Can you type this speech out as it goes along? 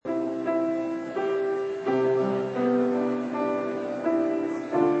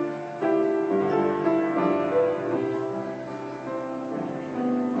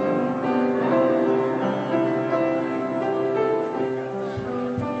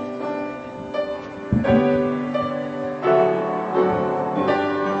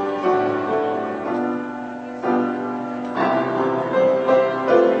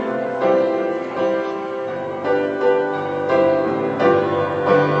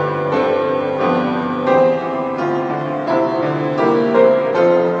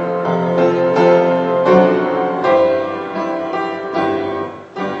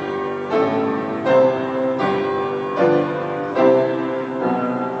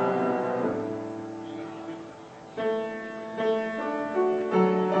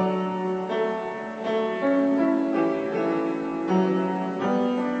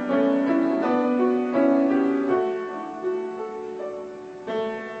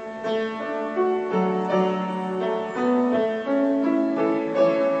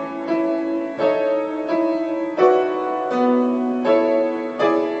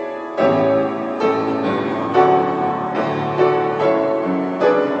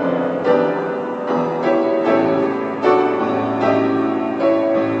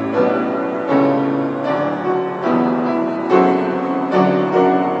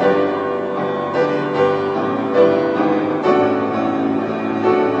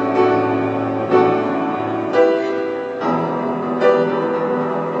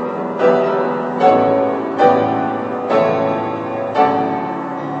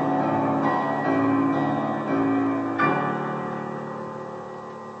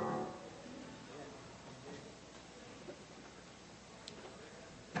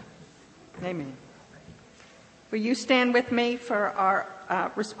Amen. Will you stand with me for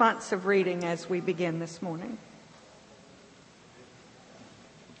our responsive reading as we begin this morning?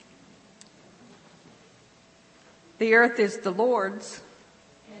 The earth is the Lord's,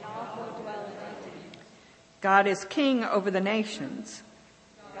 and all who dwell in it. God is king over the nations.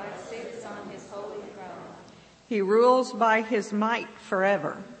 God sits on his holy throne. He rules by his might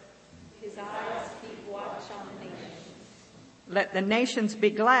forever. His eyes keep watch on the nations. Let the nations be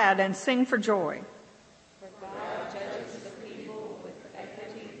glad and sing for joy. For God judges the people with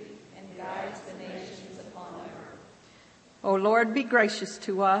equity and guides the nations upon the earth. O Lord, be gracious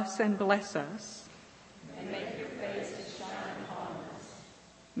to us and bless us. And make your face to shine upon us.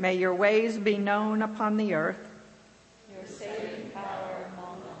 May your ways be known upon the earth. Your saving power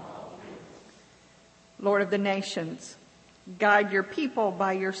among all peoples. Lord of the nations, guide your people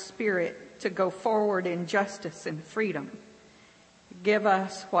by your Spirit to go forward in justice and freedom. Give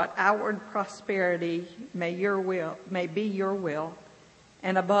us what outward prosperity may be your will,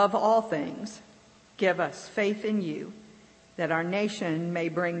 and above all things, give us faith in you, that our nation may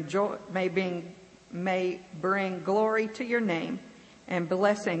bring glory to your name and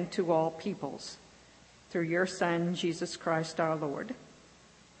blessing to all peoples. Through your Son, Jesus Christ our Lord.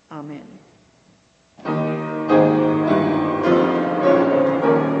 Amen.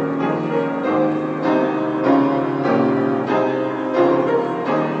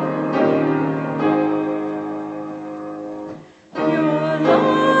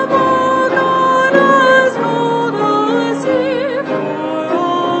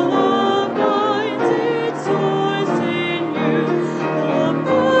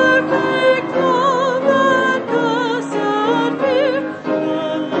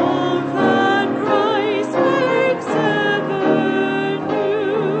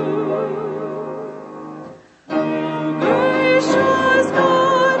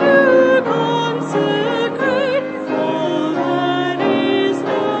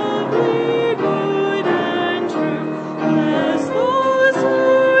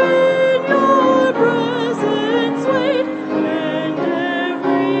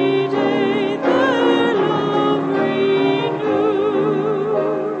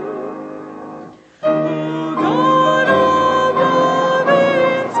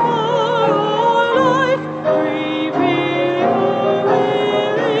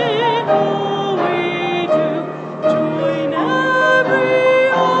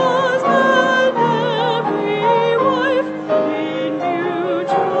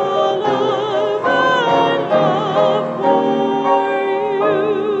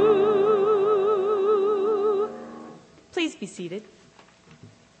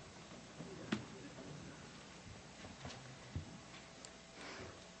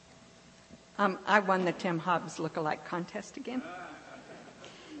 I won the Tim Hobbs lookalike contest again.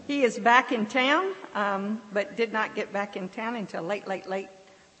 He is back in town, but did not get back in town until late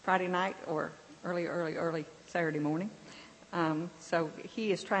Friday night or early Saturday morning. So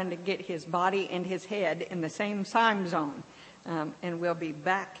he is trying to get his body and his head in the same time zone, and will be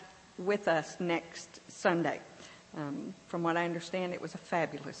back with us next Sunday. From what I understand, it was a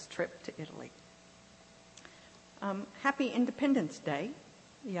fabulous trip to Italy. Happy Independence Day,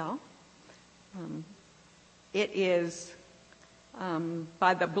 y'all. It is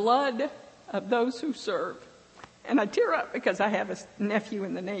by the blood of those who serve. And I tear up because I have a nephew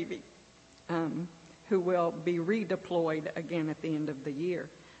in the Navy who will be redeployed again at the end of the year.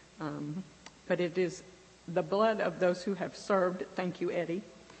 But it is the blood of those who have served, thank you, Eddie,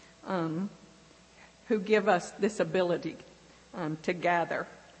 who give us this ability to gather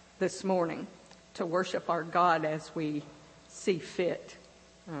this morning to worship our God as we see fit.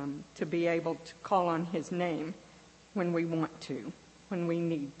 To be able to call on his name when we want to, when we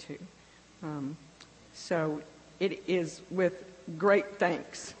need to. So it is with great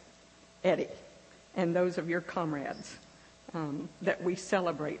thanks, Eddie, and those of your comrades, that we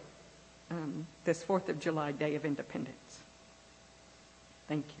celebrate this 4th of July Day of Independence.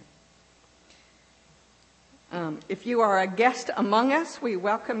 Thank you. If you are a guest among us, we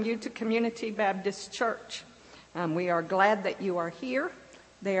welcome you to Community Baptist Church. We are glad that you are here.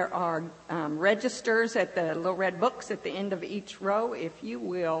 There are registers at the little red books at the end of each row. If you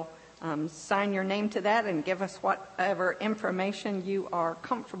will sign your name to that and give us whatever information you are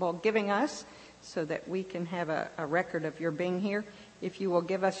comfortable giving us so that we can have a record of your being here. If you will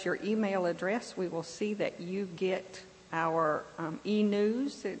give us your email address, we will see that you get our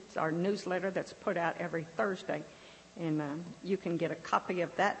e-news. It's our newsletter that's put out every Thursday. And you can get a copy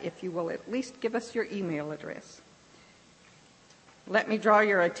of that if you will at least give us your email address. Let me draw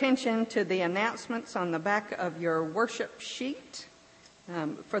your attention to the announcements on the back of your worship sheet.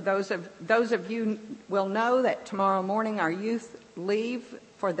 For those of you will know that tomorrow morning our youth leave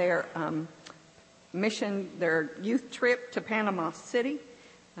for their their youth trip to Panama City.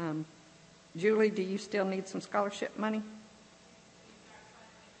 Julie, do you still need some scholarship money?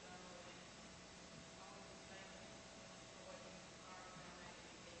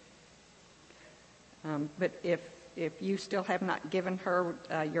 But if you still have not given her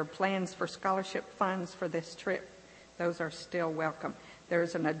your plans for scholarship funds for this trip, those are still welcome.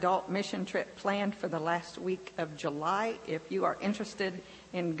 There's an adult mission trip planned for the last week of July. If you are interested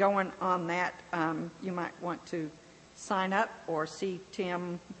in going on that, you might want to sign up or see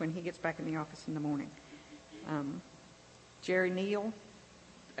Tim when he gets back in the office in the morning. Jerry Neal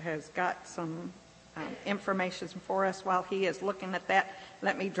has got some information for us. While he is looking at that,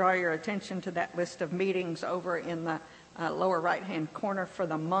 let me draw your attention to that list of meetings over in the lower right-hand corner for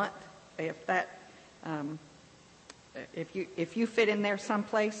the month. If you fit in there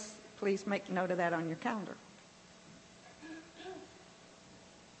someplace, please make note of that on your calendar.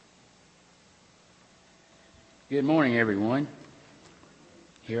 Good morning, everyone.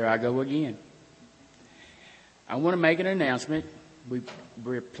 Here I go again. I want to make an announcement.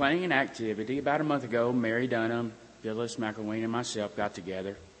 We're planning an activity. About a month ago, Mary Dunham, Phyllis McElwain, and myself got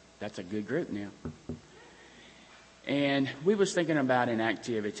together. That's a good group now. And we was thinking about an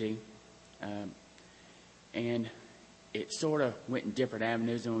activity, and it sort of went in different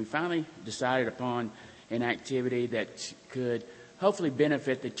avenues, and we finally decided upon an activity that could hopefully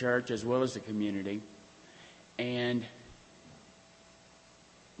benefit the church as well as the community. And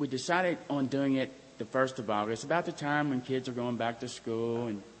we decided on doing it the 1st of August, about the time when kids are going back to school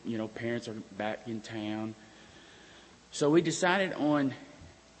and, parents are back in town. So we decided on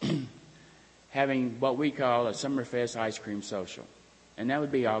having what we call a Summerfest ice cream social. And that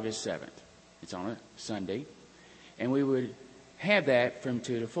would be August 7th. It's on a Sunday. And we would have that from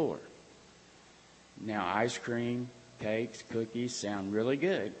 2 to 4. Now, ice cream, cakes, cookies sound really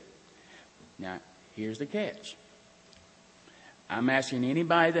good. Now, here's the catch. I'm asking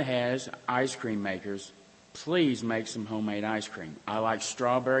anybody that has ice cream makers, please make some homemade ice cream. I like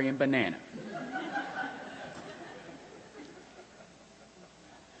strawberry and banana.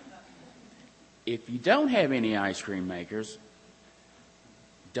 If you don't have any ice cream makers,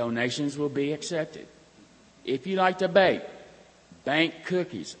 donations will be accepted. If you like to bake, bank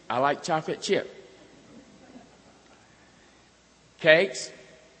cookies. I like chocolate chip. Cakes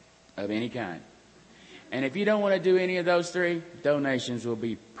of any kind. And if you don't want to do any of those 3, donations will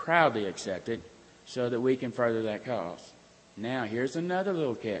be proudly accepted so that we can further that cause. Now, here's another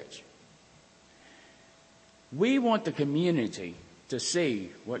little catch. We want the community to see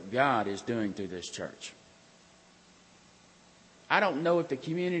what God is doing through this church. I don't know if the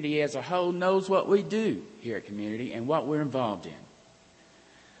community as a whole knows what we do here at Community and what we're involved in.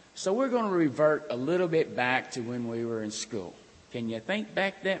 So we're going to revert a little bit back to when we were in school. Can you think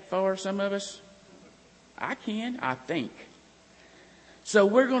back that far, some of us? I can, I think. So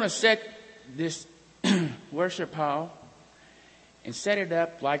we're going to set this worship hall and set it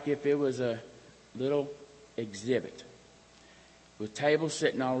up like if it was a little exhibit with tables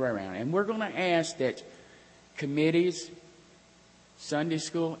sitting all around. And we're going to ask that committees, Sunday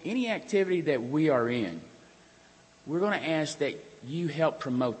school, any activity that we are in, we're going to ask that you help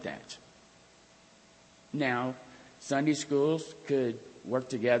promote that. Now, Sunday schools could work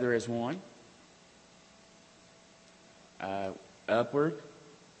together as one. Upward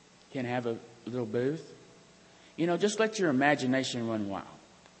can have a little booth. Just let your imagination run wild.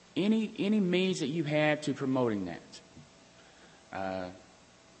 Any means that you have to promoting that.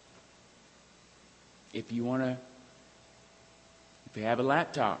 If you have a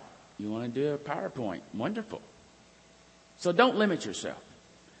laptop, you want to do a PowerPoint, wonderful. So don't limit yourself.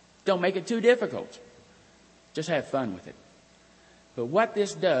 Don't make it too difficult. Just have fun with it. But what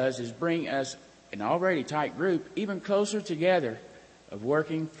this does is bring us, an already tight group, even closer together of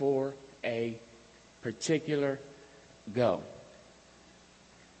working for a particular goal.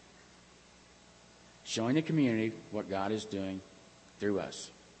 Showing the community what God is doing through us.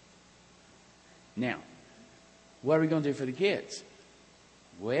 Now, what are we going to do for the kids?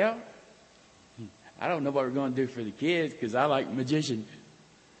 Well, I don't know what we're going to do for the kids because I like magician.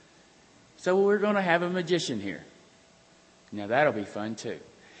 So we're going to have a magician here. Now that'll be fun too.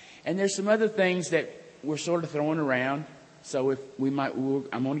 And there's some other things that we're sort of throwing around. So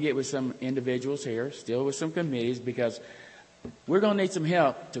I'm going to get with some individuals here, still with some committees, because we're going to need some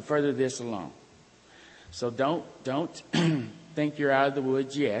help to further this along. So don't think you're out of the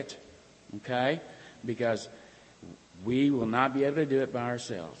woods yet, okay? Because we will not be able to do it by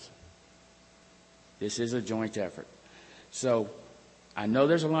ourselves. This is a joint effort. So I know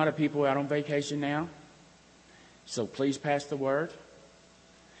there's a lot of people out on vacation now, so please pass the word.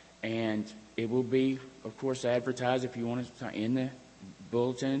 And it will be, of course, advertised if you want to in the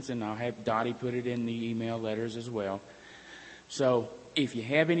bulletins, and I'll have Dottie put it in the email letters as well. So if you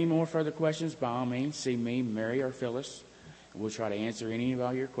have any more further questions, by all means, see me, Mary, or Phyllis. We'll try to answer any of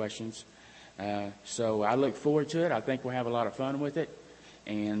all your questions. So I look forward to it. I think we'll have a lot of fun with it.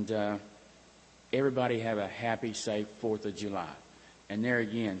 And everybody have a happy, safe 4th of July. And there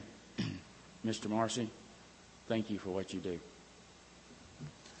again, Mr. Marcy, thank you for what you do.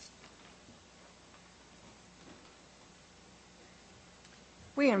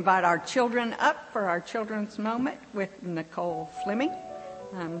 We invite our children up for our children's moment with Nicole Fleming.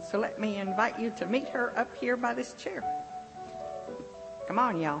 So let me invite you to meet her up here by this chair. Come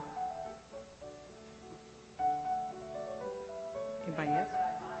on, y'all. Anybody else?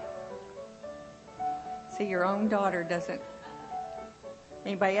 See, your own daughter doesn't.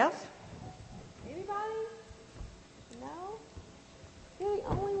 Anybody else? Anybody? No? You're the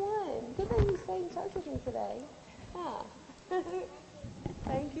only one. Good thing you stayed in church with me today. Huh?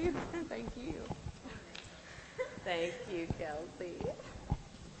 Thank you. Thank you. Thank you, Kelsey.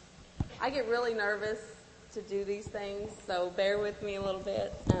 I get really nervous to do these things, so bear with me a little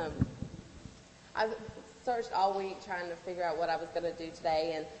bit. I've searched all week trying to figure out what I was going to do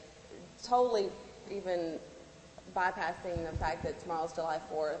today, and totally even bypassing the fact that tomorrow's July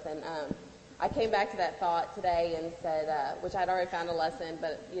 4th. And I came back to that thought today and said, which I'd already found a lesson,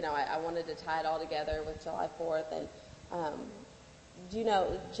 but, I wanted to tie it all together with July 4th. And do you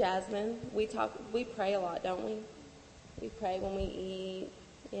know, Jasmine, we pray a lot, don't we? We pray when we eat.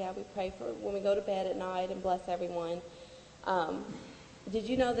 Yeah, we pray for when we go to bed at night and bless everyone. Did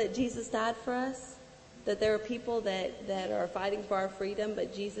you know that Jesus died for us? That there are people that are fighting for our freedom,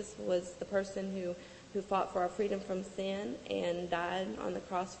 but Jesus was the person who fought for our freedom from sin and died on the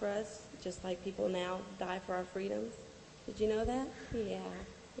cross for us, just like people now die for our freedoms. Did you know that?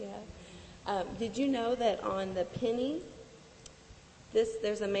 Yeah. Did you know that on the penny,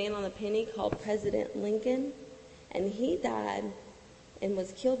 there's a man on the penny called President Lincoln, and he died and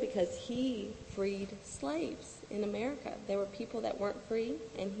was killed because he freed slaves in America. There were people that weren't free,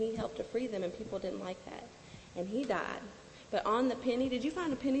 and he helped to free them, and people didn't like that. And he died. But on the penny, did you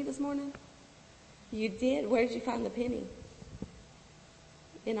find a penny this morning? You did? Where did you find the penny?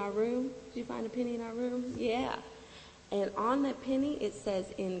 In our room? Did you find a penny in our room? Yeah. And on that penny, it says,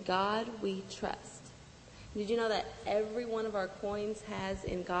 "In God we trust." Did you know that every one of our coins has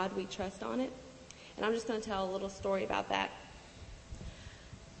 "In God we trust" on it? And I'm just going to tell a little story about that.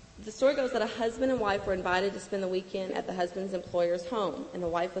 The story goes that a husband and wife were invited to spend the weekend at the husband's employer's home, and the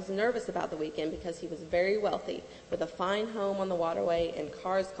wife was nervous about the weekend because he was very wealthy, with a fine home on the waterway and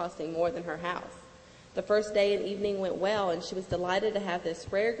cars costing more than her house. The first day and evening went well, and she was delighted to have this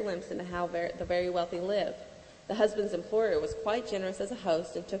rare glimpse into how the very wealthy lived. The husband's employer was quite generous as a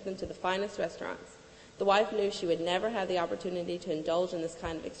host and took them to the finest restaurants. The wife knew she would never have the opportunity to indulge in this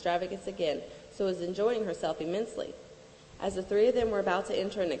kind of extravagance again, so was enjoying herself immensely. As the three of them were about to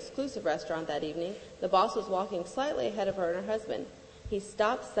enter an exclusive restaurant that evening, the boss was walking slightly ahead of her and her husband. He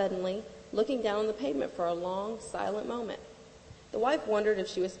stopped suddenly, looking down on the pavement for a long, silent moment. The wife wondered if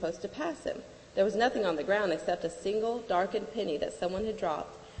she was supposed to pass him. There was nothing on the ground except a single, darkened penny that someone had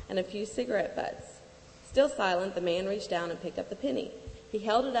dropped and a few cigarette butts. Still silent, the man reached down and picked up the penny. He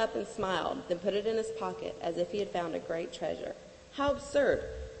held it up and smiled, then put it in his pocket as if he had found a great treasure. How absurd!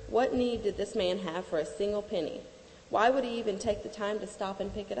 What need did this man have for a single penny? Why would he even take the time to stop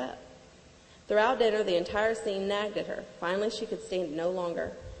and pick it up? Throughout dinner, the entire scene nagged at her. Finally, she could stand it no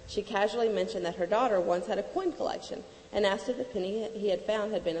longer. She casually mentioned that her daughter once had a coin collection and asked if the penny he had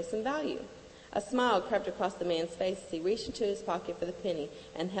found had been of some value. A smile crept across the man's face as he reached into his pocket for the penny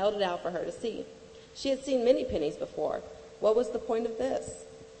and held it out for her to see. She had seen many pennies before. What was the point of this?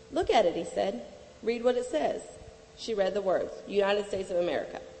 "Look at it," he said. "Read what it says." She read the words, "United States of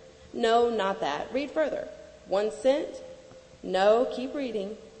America." "No, not that. Read further." 1 cent? No, keep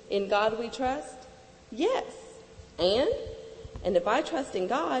reading. "In God we trust?" Yes. And if I trust in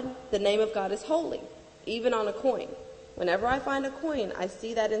God, the name of God is holy, even on a coin. Whenever I find a coin, I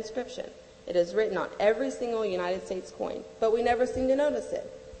see that inscription. It is written on every single United States coin, but we never seem to notice it.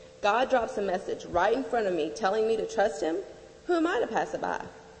 God drops a message right in front of me telling me to trust him. Who am I to pass it by?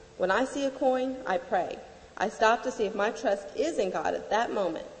 When I see a coin, I pray. I stop to see if my trust is in God at that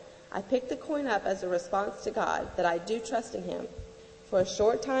moment. I pick the coin up as a response to God that I do trust in him. For a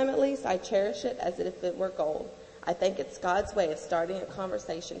short time at least, I cherish it as if it were gold. I think it's God's way of starting a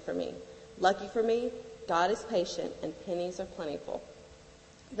conversation for me. Lucky for me, God is patient and pennies are plentiful.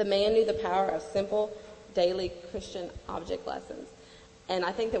 The man knew the power of simple daily Christian object lessons. And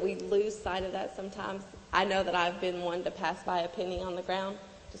I think that we lose sight of that sometimes. I know that I've been one to pass by a penny on the ground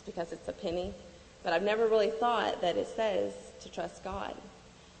just because it's a penny. But I've never really thought that it says to trust God.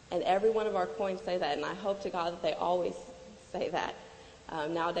 And every one of our coins say that, and I hope to God that they always say that.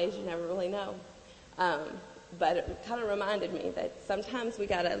 Nowadays, you never really know. But it kind of reminded me that sometimes we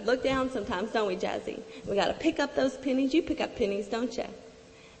got to look down, sometimes don't we, Jazzy? We got to pick up those pennies. You pick up pennies, don't you?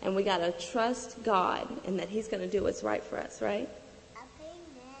 And we got to trust God and that He's going to do what's right for us, right? I pick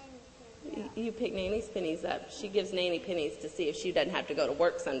Nanny's pennies up. You pick Nanny's pennies up. She gives Nanny pennies to see if she doesn't have to go to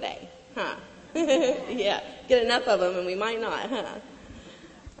work someday. Huh? Yeah. Get enough of them and we might not, huh?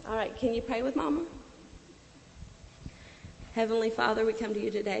 All right. Can you pray with Mama? Heavenly Father, we come to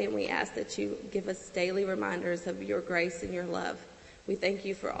you today and we ask that you give us daily reminders of your grace and your love. We thank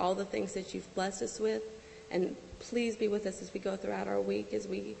you for all the things that you've blessed us with. And please be with us as we go throughout our week, as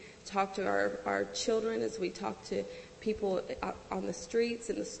we talk to our children, as we talk to people on the streets,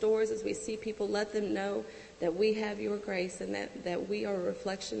 in the stores, as we see people. Let them know that we have your grace and that we are a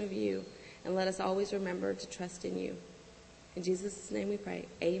reflection of you. And let us always remember to trust in you. In Jesus' name we pray.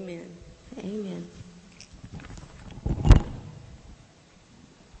 Amen. Amen.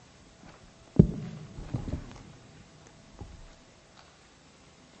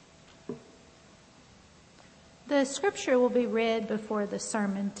 The scripture will be read before the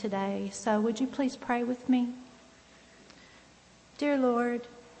sermon today, so would you please pray with me? Dear Lord,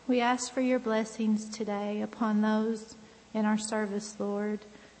 we ask for your blessings today upon those in our service, Lord,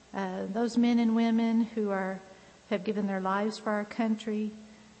 those men and women who have given their lives for our country,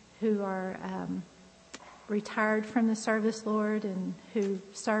 who are retired from the service, Lord, and who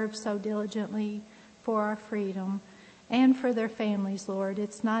serve so diligently for our freedom. And for their families, Lord.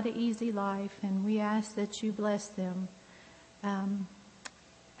 It's not an easy life, and we ask that you bless them.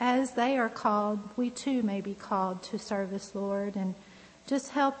 As they are called, we too may be called to service, Lord, and just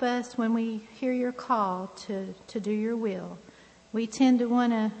help us when we hear your call to do your will. We tend to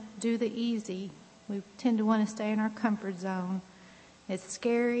want to do the easy. We tend to want to stay in our comfort zone. It's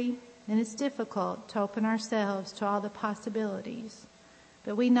scary and it's difficult to open ourselves to all the possibilities.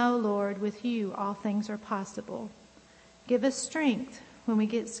 But we know, Lord, with you all things are possible. Give us strength when we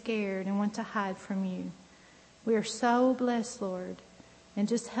get scared and want to hide from you. We are so blessed, Lord. And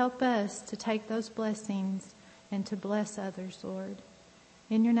just help us to take those blessings and to bless others, Lord.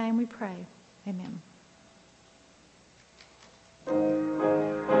 In your name we pray. Amen.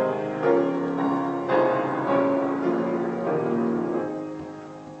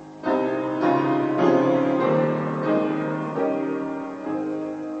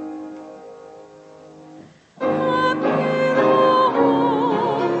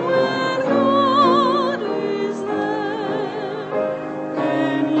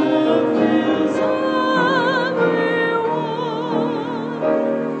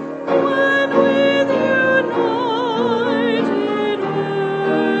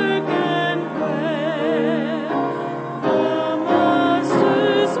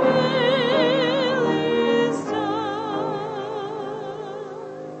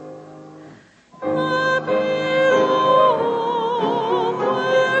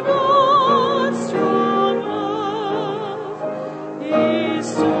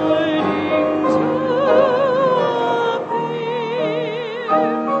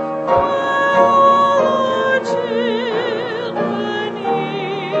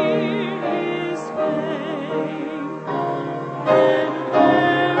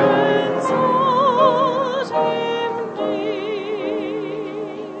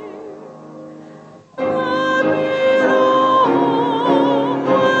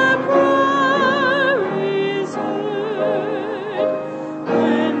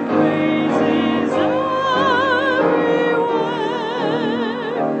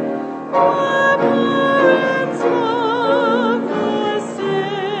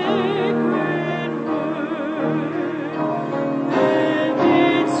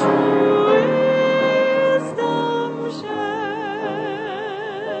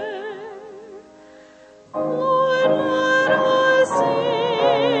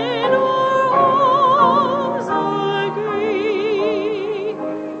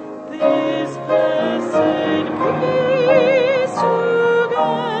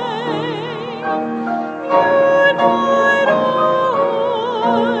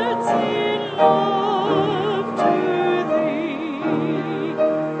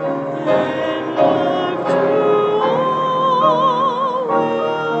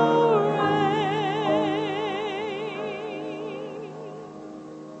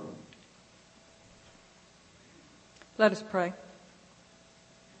 Let us pray.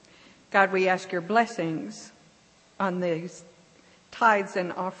 God, we ask your blessings on these tithes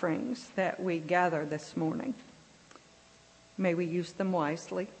and offerings that we gather this morning. May we use them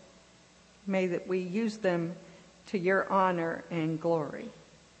wisely. May that we use them to your honor and glory.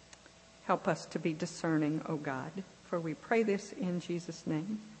 Help us to be discerning, O God, for we pray this in Jesus'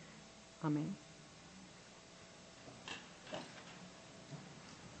 name. Amen.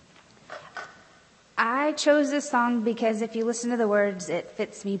 I chose this song because if you listen to the words, it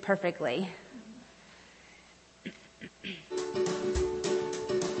fits me perfectly.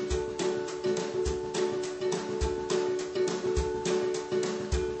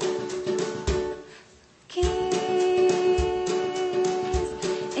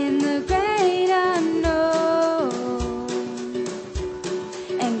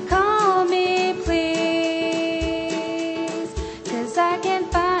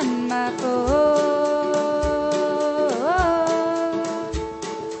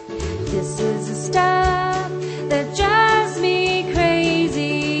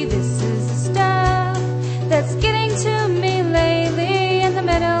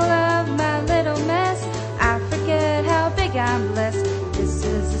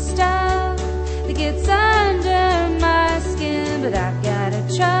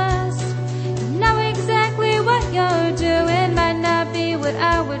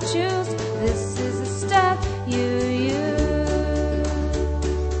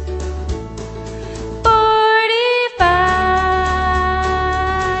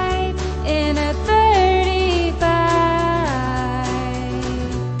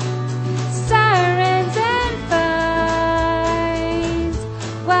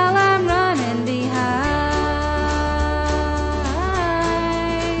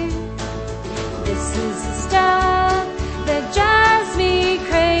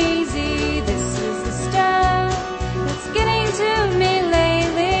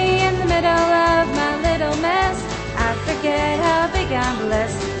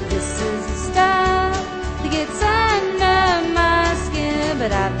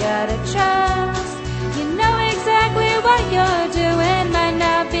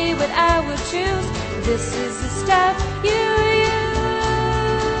 This is the stuff you use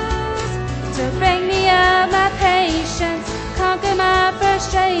to bring me up my patience, conquer my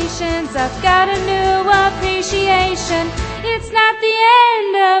frustrations. I've got a new appreciation. It's not the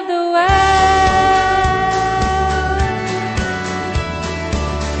end of the world.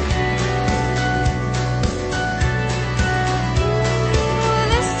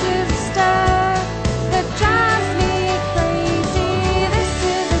 This is the stuff that drives me crazy. This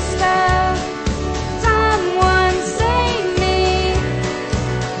is the stuff. Someone save me.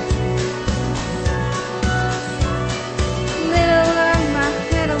 Little of my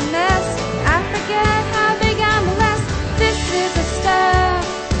little mess, I forget how big I'm blessed. This is the stuff,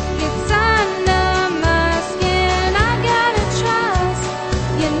 it's under my skin. I gotta trust,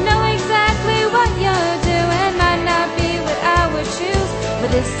 you know exactly what you're doing. Might not be what I would choose, but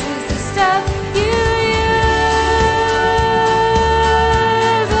this is the stuff you use.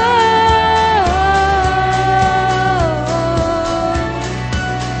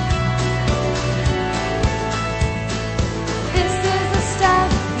 This is the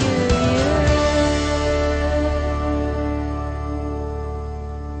stuff you use.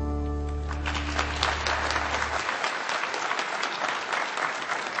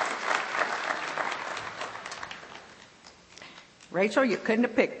 Rachel, you couldn't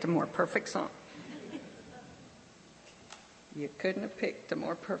have picked a more perfect song. You couldn't have picked a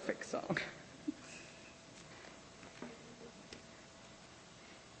more perfect song.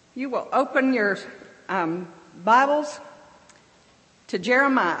 You will open your Bibles to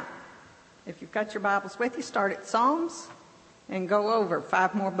Jeremiah. If you've got your Bibles with you, start at Psalms and go over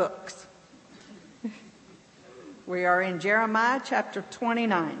 5 more books. We are in Jeremiah chapter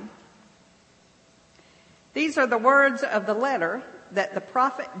 29. These are the words of the letter that the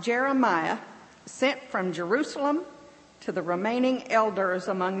prophet Jeremiah sent from Jerusalem to the remaining elders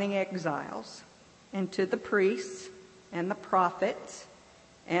among the exiles, and to the priests and the prophets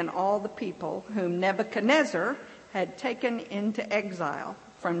and all the people whom Nebuchadnezzar had taken into exile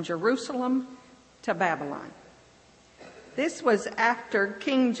from Jerusalem to Babylon. This was after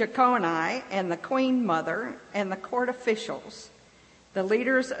King Jeconiah and the queen mother and the court officials, the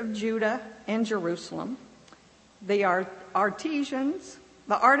leaders of Judah and Jerusalem, the artisans,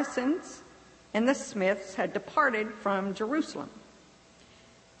 and the smiths had departed from Jerusalem.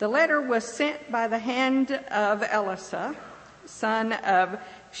 The letter was sent by the hand of Elisha, son of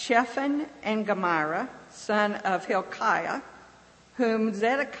Shaphan, and Gemariah, son of Hilkiah, whom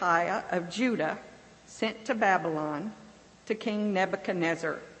Zedekiah of Judah sent to Babylon, to King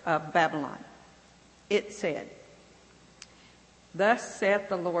Nebuchadnezzar of Babylon. It said, Thus saith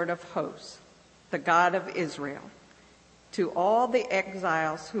the Lord of hosts, the God of Israel, to all the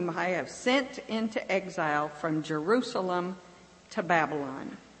exiles whom I have sent into exile from Jerusalem to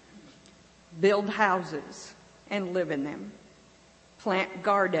Babylon. Build houses and live in them. Plant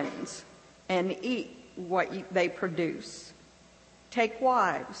gardens and eat what they produce. Take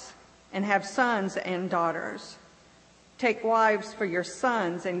wives and have sons and daughters. Take wives for your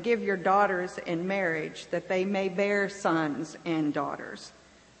sons and give your daughters in marriage, that they may bear sons and daughters.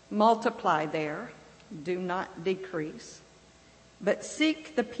 Multiply there, do not decrease. But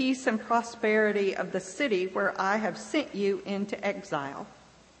seek the peace and prosperity of the city where I have sent you into exile,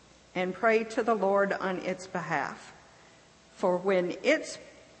 and pray to the Lord on its behalf. For in its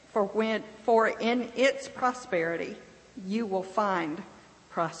prosperity you will find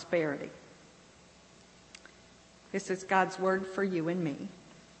prosperity. This is God's word for you and me.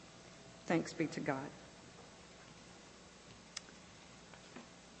 Thanks be to God.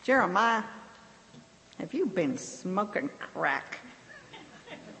 Jeremiah, have you been smoking crack?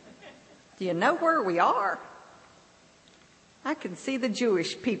 Do you know where we are? I can see the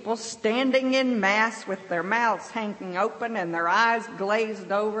Jewish people standing in mass with their mouths hanging open and their eyes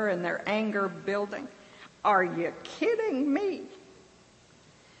glazed over and their anger building. Are you kidding me?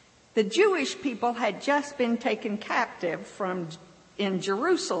 The Jewish people had just been taken captive in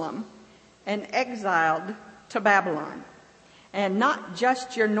Jerusalem and exiled to Babylon. And not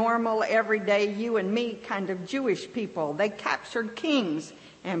just your normal, everyday, you and me kind of Jewish people. They captured kings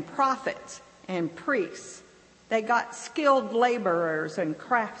and prophets and priests. They got skilled laborers and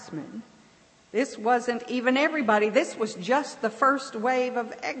craftsmen. This wasn't even everybody. This was just the first wave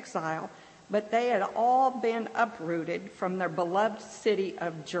of exile. But they had all been uprooted from their beloved city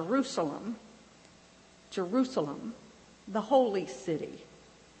of Jerusalem. Jerusalem, the holy city,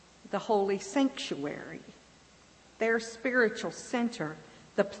 the holy sanctuary, their spiritual center,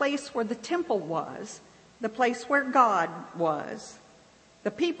 the place where the temple was, the place where God was.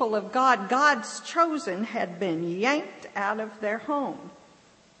 The people of God, God's chosen, had been yanked out of their home.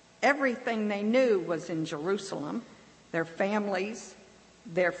 Everything they knew was in Jerusalem: their families,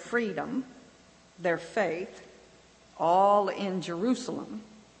 their freedom, their faith, all in Jerusalem.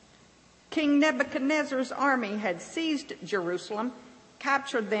 King Nebuchadnezzar's army had seized Jerusalem,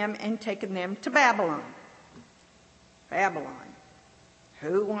 captured them, and taken them to Babylon. Babylon.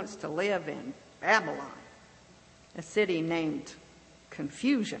 Who wants to live in Babylon? A city named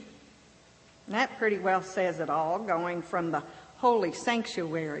confusion. And that pretty well says it all, going from the holy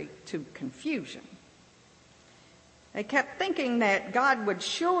sanctuary to confusion. They kept thinking that God would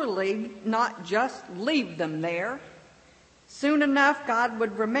surely not just leave them there. Soon enough, God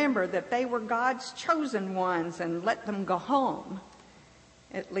would remember that they were God's chosen ones and let them go home.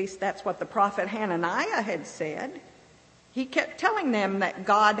 At least that's what the prophet Hananiah had said. He kept telling them that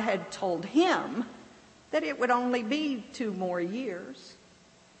God had told him that it would only be 2 more years.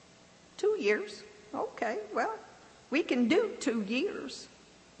 2 years? Okay, well, we can do 2 years.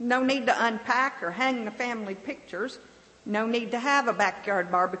 No need to unpack or hang the family pictures. No need to have a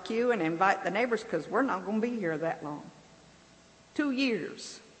backyard barbecue and invite the neighbors, because we're not going to be here that long. 2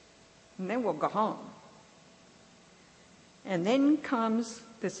 years, and then we'll go home. And then comes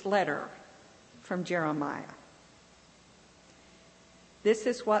this letter from Jeremiah. This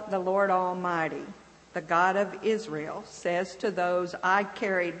is what the Lord Almighty, the God of Israel, says to those I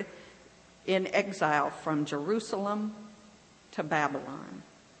carried in exile from Jerusalem to Babylon.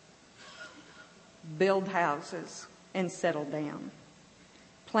 Build houses and settle down.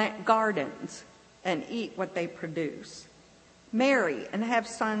 Plant gardens and eat what they produce. Marry and have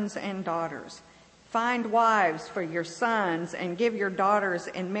sons and daughters. Find wives for your sons and give your daughters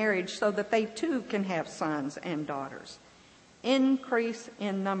in marriage so that they too can have sons and daughters. Increase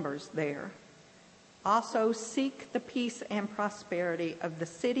in numbers there. Also seek the peace and prosperity of the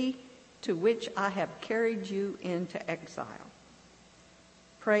city to which I have carried you into exile.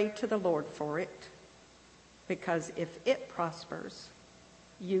 Pray to the Lord for it, because if it prospers,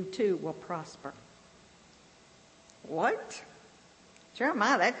 you too will prosper. What?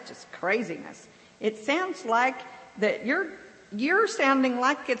 Jeremiah, that's just craziness. It sounds like that you're sounding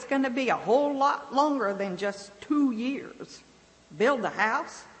like it's going to be a whole lot longer than just 2 years. Build a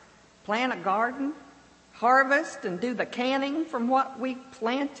house, plant a garden, harvest and do the canning from what we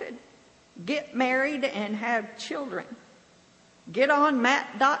planted, get married and have children, get on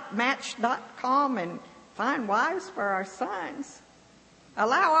match.com and find wives for our sons,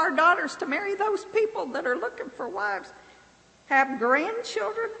 allow our daughters to marry those people that are looking for wives, have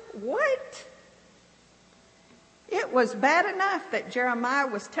grandchildren. What? It was bad enough that Jeremiah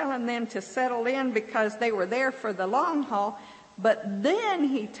was telling them to settle in because they were there for the long haul, But then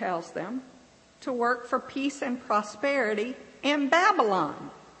he tells them to work for peace and prosperity in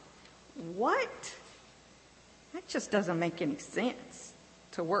Babylon. What? That just doesn't make any sense,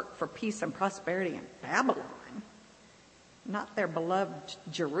 to work for peace and prosperity in Babylon. Not their beloved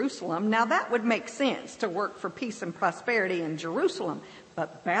Jerusalem. Now that would make sense, to work for peace and prosperity in Jerusalem.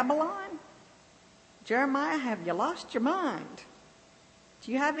 But Babylon? Jeremiah, have you lost your mind?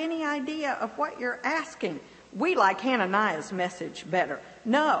 Do you have any idea of what you're asking? We like Hananiah's message better.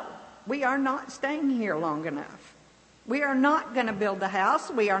 No, we are not staying here long enough. We are not going to build a house.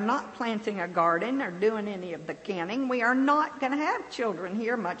 We are not planting a garden or doing any of the canning. We are not going to have children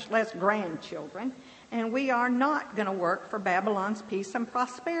here, much less grandchildren. And we are not going to work for Babylon's peace and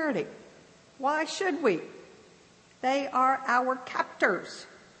prosperity. Why should we? They are our captors,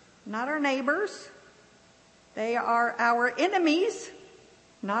 not our neighbors. They are our enemies,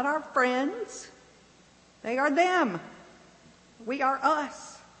 not our friends. They are them. We are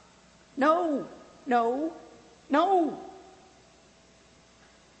us. No, no, no.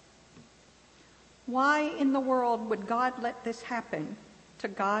 Why in the world would God let this happen to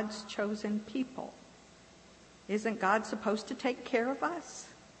God's chosen people? Isn't God supposed to take care of us?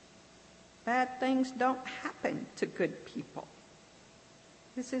 Bad things don't happen to good people.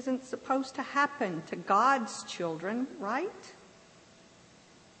 This isn't supposed to happen to God's children, right?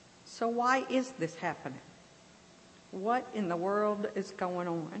 So why is this happening? What in the world is going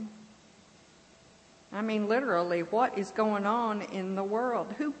on? I mean, literally, what is going on in the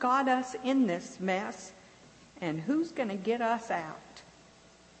world? Who got us in this mess, and who's going to get us out?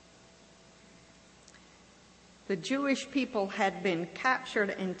 The Jewish people had been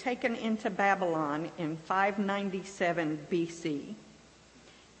captured and taken into Babylon in 597 BC.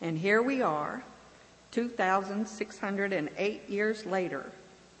 And here we are, 2,608 years later,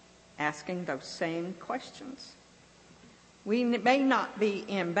 asking those same questions. We may not be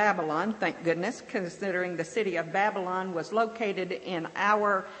in Babylon, thank goodness, considering the city of Babylon was located in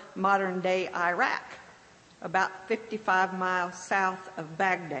our modern-day Iraq, about 55 miles south of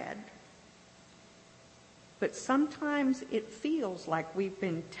Baghdad. But sometimes it feels like we've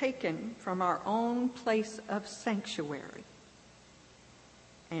been taken from our own place of sanctuary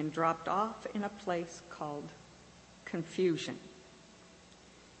and dropped off in a place called confusion.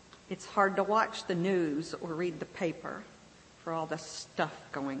 It's hard to watch the news or read the paper for all the stuff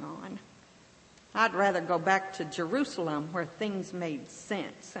going on. I'd rather go back to Jerusalem where things made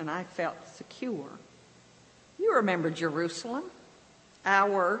sense and I felt secure. You remember Jerusalem,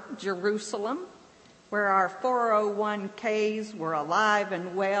 our Jerusalem, where our 401ks were alive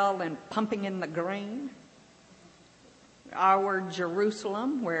and well and pumping in the green. Our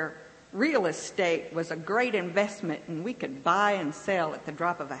Jerusalem, where real estate was a great investment and we could buy and sell at the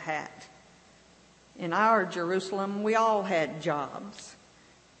drop of a hat. In our Jerusalem, we all had jobs.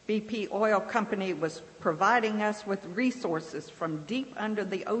 BP Oil Company was providing us with resources from deep under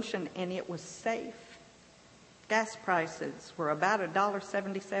the ocean, and it was safe. Gas prices were about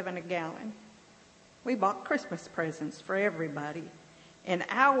 $1.77 a gallon. We bought Christmas presents for everybody. In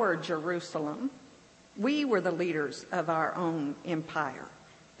our Jerusalem, we were the leaders of our own empire.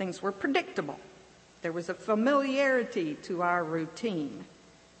 Things were predictable. There was a familiarity to our routine.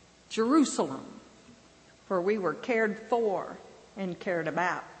 Jerusalem, where we were cared for and cared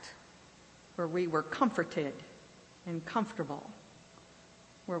about, where we were comforted and comfortable,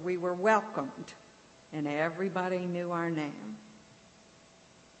 where we were welcomed and everybody knew our name.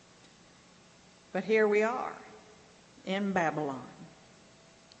 But here we are in Babylon,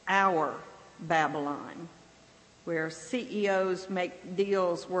 our Babylon, where CEOs make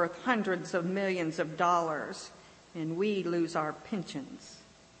deals worth hundreds of millions of dollars and we lose our pensions.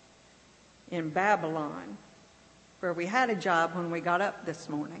 In Babylon, where we had a job when we got up this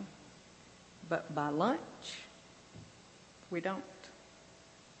morning, but by lunch, we don't.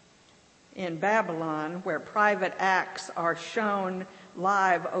 In Babylon, where private acts are shown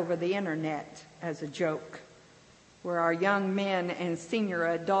live over the internet as a joke, where our young men and senior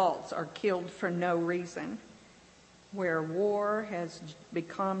adults are killed for no reason, where war has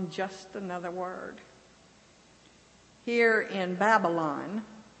become just another word. Here in Babylon,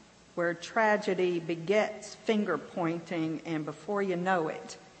 where tragedy begets finger-pointing, and before you know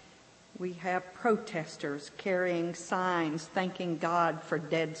it, we have protesters carrying signs thanking God for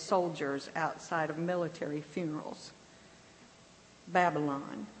dead soldiers outside of military funerals.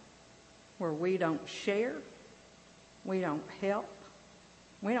 Babylon, where we don't share, we don't help,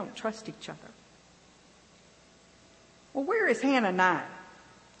 we don't trust each other. Well, where is Hananiah?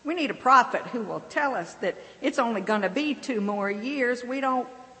 We need a prophet who will tell us that it's only going to be 2 more years. We don't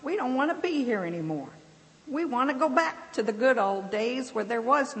want to be here anymore. We want to go back to the good old days where there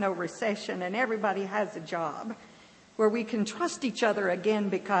was no recession and everybody has a job, where we can trust each other again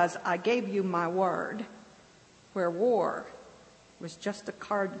because I gave you my word, where war was just a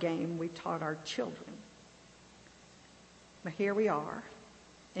card game we taught our children. But here we are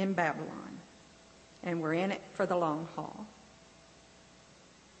in Babylon, and we're in it for the long haul.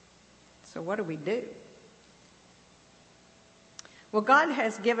 So what do we do? Well, God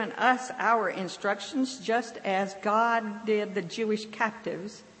has given us our instructions just as God did the Jewish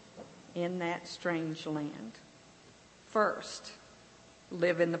captives in that strange land. First,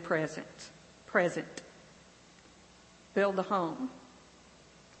 live in the present. Build a home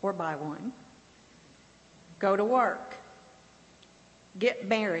or buy one. Go to work. Get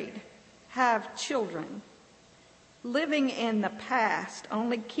married. Have children. Living in the past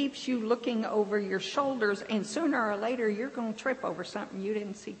only keeps you looking over your shoulders, and sooner or later you're going to trip over something you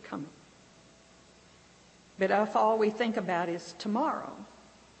didn't see coming. But if all we think about is tomorrow,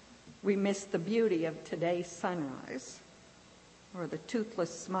 we miss the beauty of today's sunrise, or the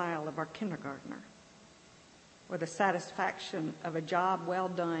toothless smile of our kindergartner, or the satisfaction of a job well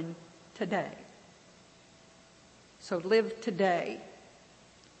done today. So live today.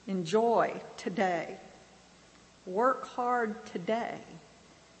 Enjoy today. Work hard today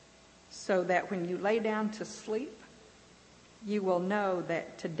so that when you lay down to sleep, you will know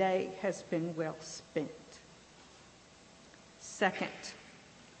that today has been well spent. Second,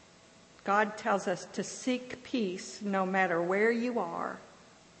 God tells us to seek peace no matter where you are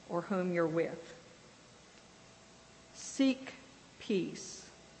or whom you're with. Seek peace.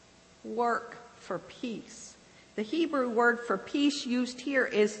 Work for peace. The Hebrew word for peace used here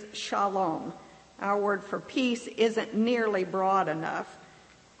is shalom. Our word for peace isn't nearly broad enough.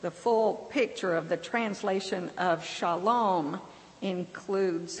 The full picture of the translation of shalom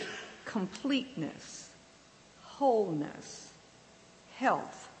includes completeness, wholeness,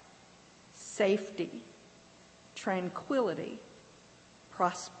 health, safety, tranquility,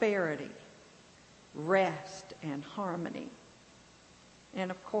 prosperity, rest, and harmony. And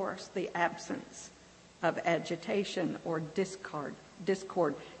of course, the absence of agitation or discord.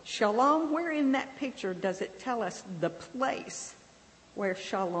 Shalom, where in that picture does it tell us the place where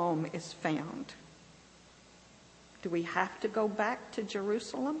shalom is found? Do we have to go back to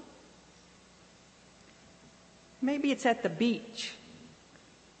Jerusalem? Maybe it's at the beach,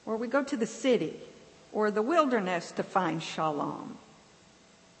 or we go to the city, or the wilderness to find shalom.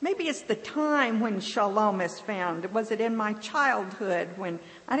 Maybe it's the time when shalom is found. Was it in my childhood when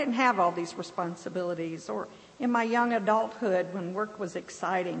I didn't have all these responsibilities, or in my young adulthood when work was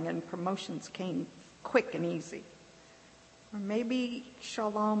exciting and promotions came quick and easy? Or maybe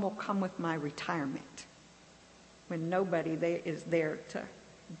shalom will come with my retirement when nobody is there to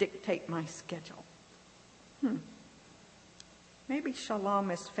dictate my schedule. Maybe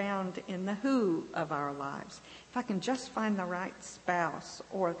shalom is found in the who of our lives. If I can just find the right spouse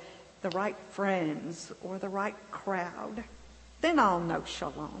or the right friends or the right crowd, then I'll know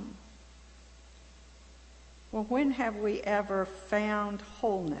shalom. Well, when have we ever found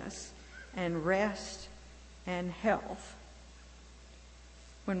wholeness and rest and health?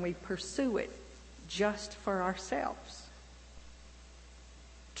 When we pursue it just for ourselves.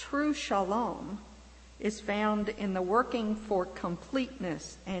 True shalom is found in the working for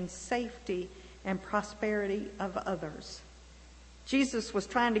completeness and safety and prosperity of others. Jesus was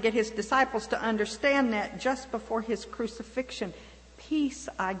trying to get his disciples to understand that just before his crucifixion. Peace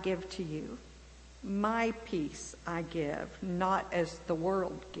I give to you. My peace I give, not as the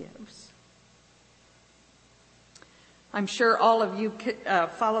world gives. I'm sure all of you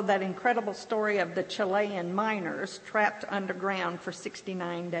followed that incredible story of the Chilean miners trapped underground for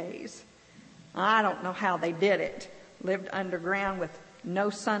 69 days. I don't know how they did it. Lived underground with no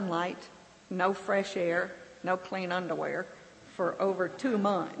sunlight, no fresh air, no clean underwear for over 2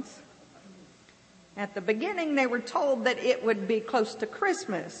 months. At the beginning, they were told that it would be close to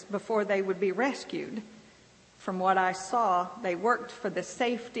Christmas before they would be rescued. From what I saw, they worked for the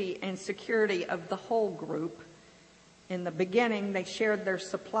safety and security of the whole group. In the beginning, they shared their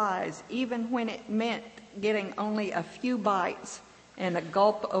supplies, even when it meant getting only a few bites and a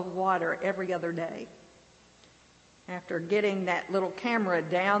gulp of water every other day. After getting that little camera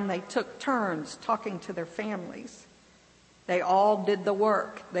down, they took turns talking to their families. They all did the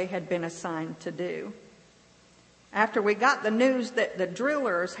work they had been assigned to do. After we got the news that the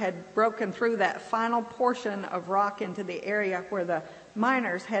drillers had broken through that final portion of rock into the area where the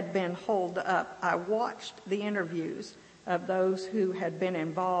miners had been holed up, I watched the interviews of those who had been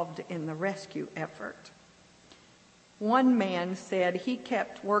involved in the rescue effort. One man said he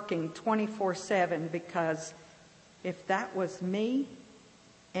kept working 24/7 because if that was me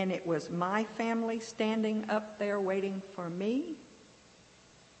and it was my family standing up there waiting for me,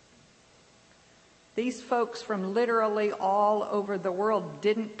 these folks from literally all over the world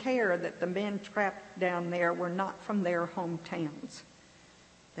didn't care that the men trapped down there were not from their hometowns.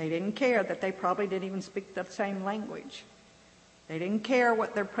 They didn't care that they probably didn't even speak the same language. They didn't care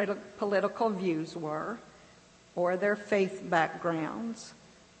what their political views were, or their faith backgrounds,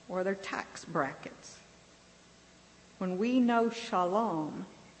 or their tax brackets. When we know shalom,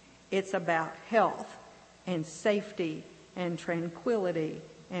 it's about health and safety and tranquility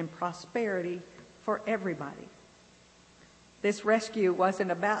and prosperity for everybody. This rescue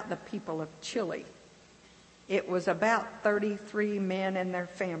wasn't about the people of Chile. It was about 33 men and their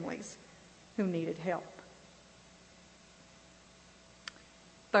families who needed help.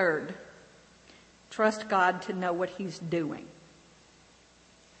 Third, trust God to know what He's doing.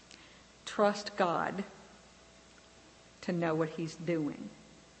 Trust God to know what He's doing.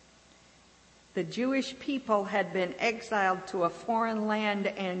 The Jewish people had been exiled to a foreign land,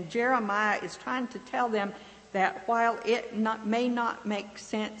 and Jeremiah is trying to tell them that while it may not make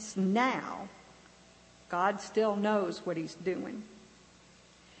sense now, God still knows what He's doing.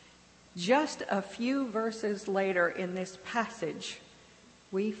 Just a few verses later in this passage,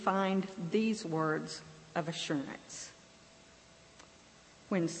 we find these words of assurance.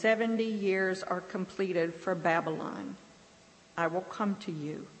 When 70 years are completed for Babylon, I will come to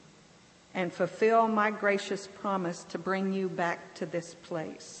you and fulfill my gracious promise to bring you back to this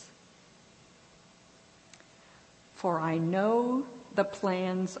place. For I know the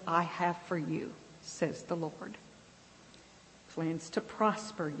plans I have for you, says the Lord. Plans to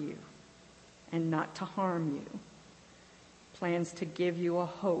prosper you and not to harm you. Plans to give you a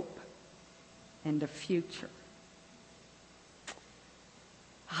hope and a future.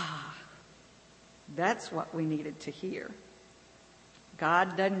 That's what we needed to hear.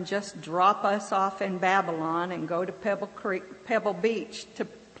 God doesn't just drop us off in Babylon and go to Pebble Beach to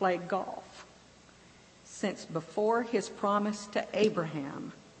play golf. Since before His promise to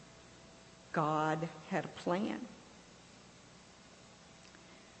Abraham, God had a plan.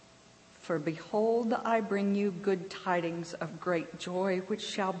 For behold, I bring you good tidings of great joy, which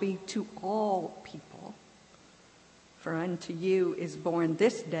shall be to all people. For unto you is born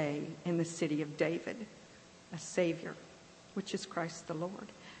this day in the city of David a Savior, which is Christ the Lord.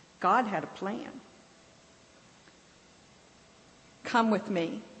 God had a plan. Come with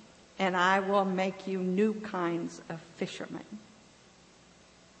me, and I will make you new kinds of fishermen.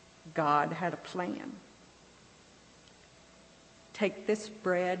 God had a plan. Take this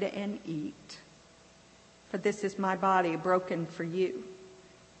bread and eat, for this is my body broken for you.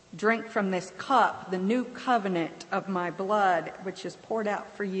 Drink from this cup, the new covenant of my blood, which is poured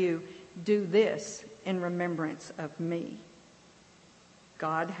out for you. Do this in remembrance of me.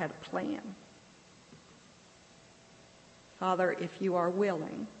 God had a plan. Father, if you are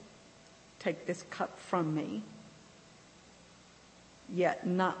willing, take this cup from me. Yet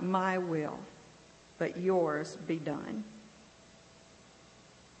not my will, but yours be done.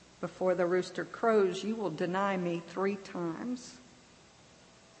 Before the rooster crows, you will deny me 3 times.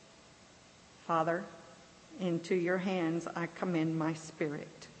 Father, into your hands I commend my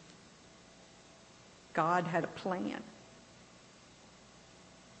spirit. God had a plan.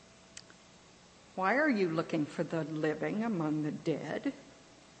 Why are you looking for the living among the dead?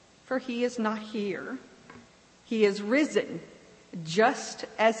 For he is not here. He is risen, just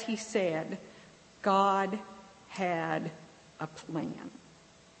as he said. God had a plan.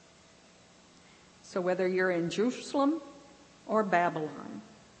 So whether you're in Jerusalem or Babylon,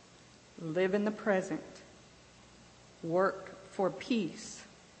 live in the present, work for peace,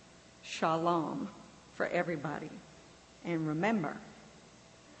 shalom for everybody. And remember,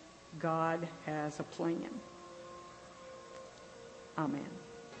 God has a plan. Amen.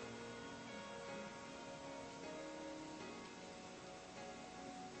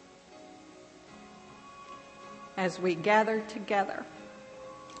 As we gather together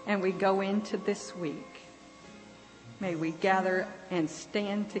and we go into this week, may we gather and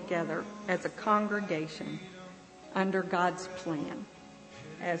stand together as a congregation under God's plan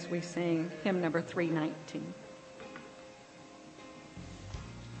as we sing hymn number 319.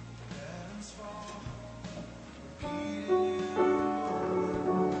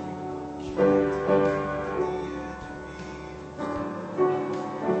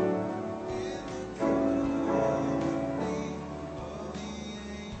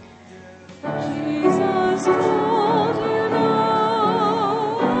 Jesus,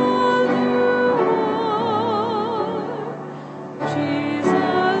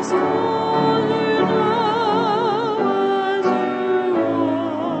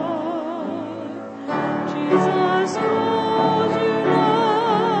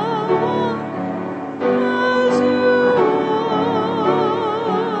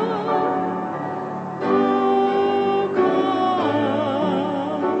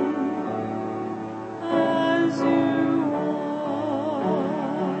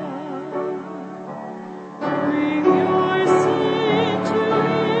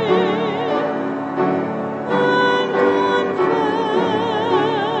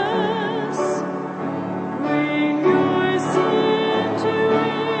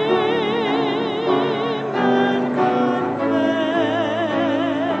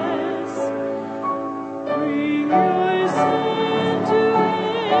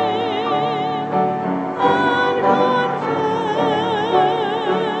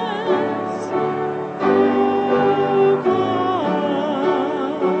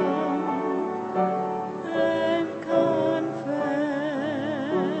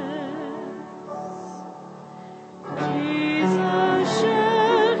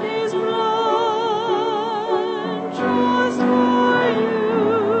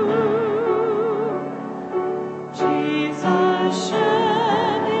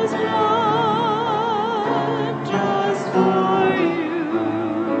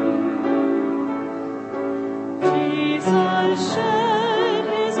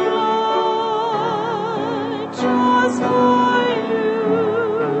 was born.